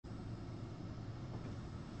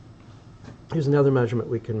Here's another measurement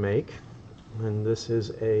we can make, and this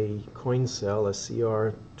is a coin cell, a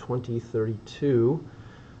CR2032.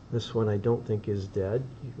 This one I don't think is dead.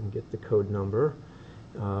 You can get the code number.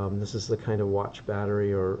 This is the kind of watch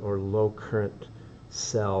battery or low current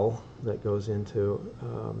cell that goes into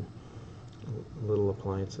little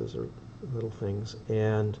appliances or little things.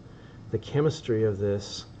 And the chemistry of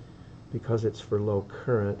this, because it's for low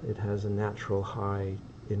current, it has a natural high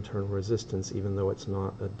internal resistance even though it's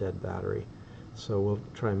not a dead battery. So we'll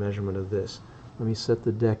try a measurement of this. Let me set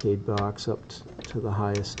the decade box up to the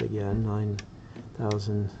highest again,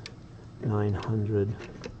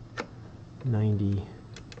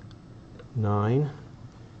 9,999,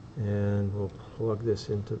 and we'll plug this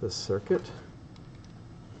into the circuit.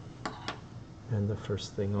 And the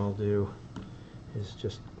first thing I'll do is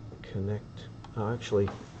just connect, actually,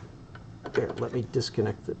 here, let me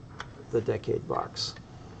disconnect the decade box,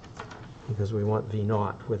 because we want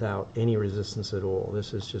V0 without any resistance at all.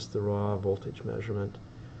 This is just the raw voltage measurement.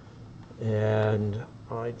 And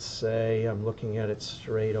I'd say I'm looking at it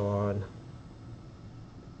straight on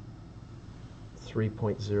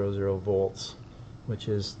 3.00 volts, which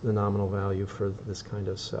is the nominal value for this kind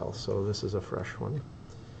of cell. So this is a fresh one.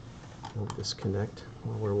 I'll disconnect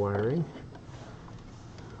while we're wiring.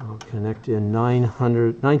 I'll connect in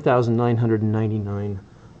 9,999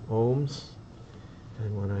 ohms.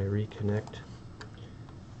 And when I reconnect,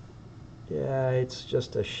 yeah, it's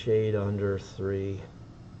just a shade under 3.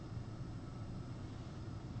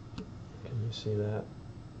 Can you see that? A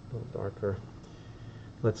little darker.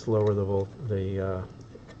 Let's lower the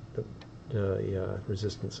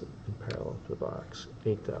resistance in parallel to the box.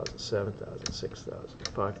 8,000, 7,000, 6,000,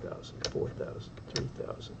 5,000, 4,000,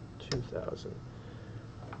 3,000, 2,000,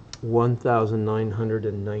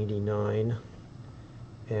 1,999.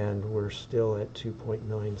 And we're still at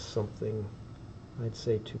 2.9 something. I'd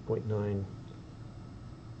say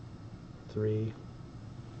 2.93.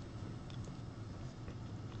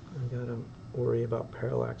 I gotta worry about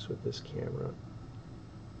parallax with this camera.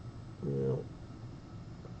 You know,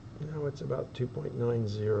 now it's about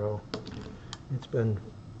 2.90. It's been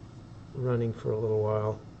running for a little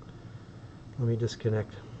while. Let me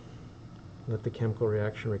disconnect. Let the chemical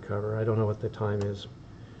reaction recover. I don't know what the time is,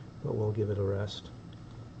 but we'll give it a rest.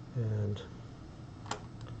 And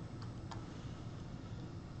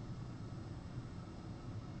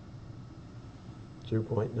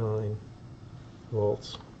 .9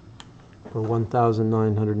 volts for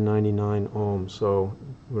 1,999 ohms. So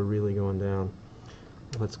we're really going down.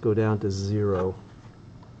 Let's go down to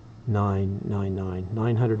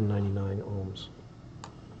 999 ohms.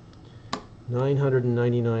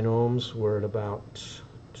 999 ohms. We're at about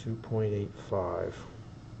 2.85.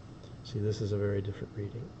 See, this is a very different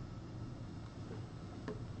reading.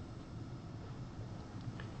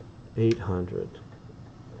 800,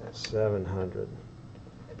 700.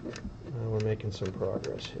 We're making some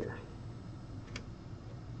progress here.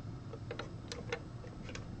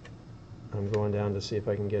 I'm going down to see if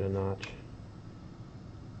I can get a notch.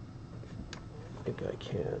 I think I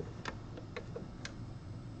can.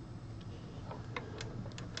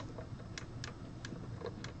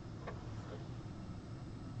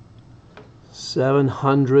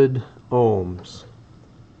 .700 ohms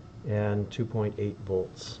and 2.8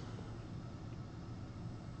 volts.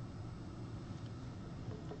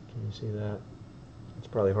 Can you see that? It's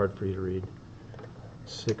probably hard for you to read.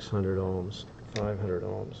 600 ohms, 500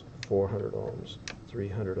 ohms, 400 ohms,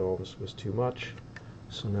 300 ohms was too much,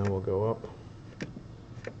 so now we'll go up.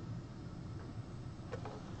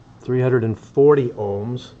 340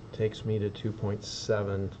 ohms takes me to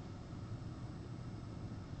 2.7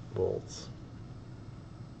 volts.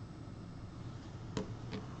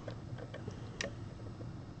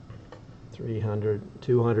 300,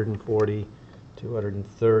 240,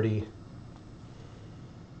 230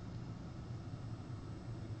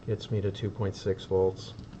 gets me to 2.6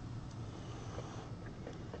 volts.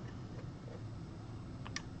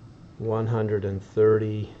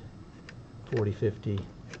 130, 40, 50,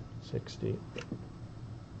 60.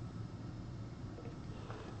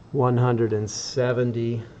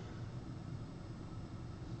 170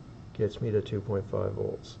 gets me to 2.5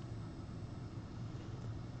 volts.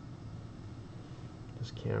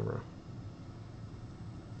 This camera.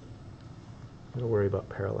 Don't worry about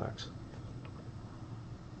parallax.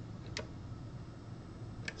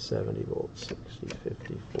 70 volts, 60,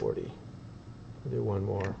 50, 40. We'll do one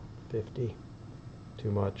more. 50,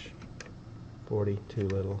 too much. 40, too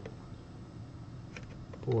little.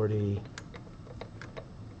 40.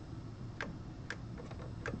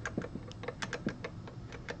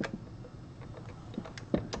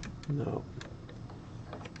 No.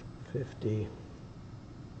 50.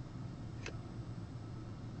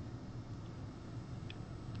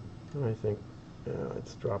 And I think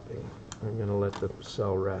it's dropping. I'm going to let the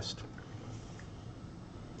cell rest.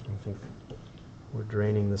 I think we're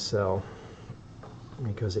draining the cell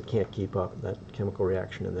because it can't keep up. That chemical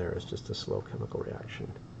reaction in there is just a slow chemical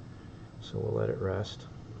reaction. So we'll let it rest.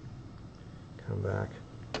 Come back.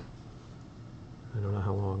 I don't know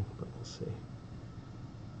how long, but we'll see.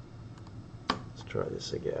 Let's try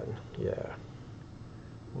this again. Yeah,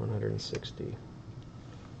 160.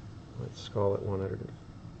 Let's call it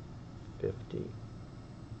 150.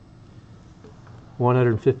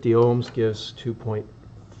 150 ohms gives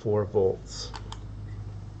 2.4 volts.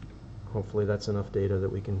 Hopefully that's enough data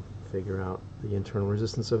that we can figure out the internal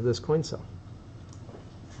resistance of this coin cell.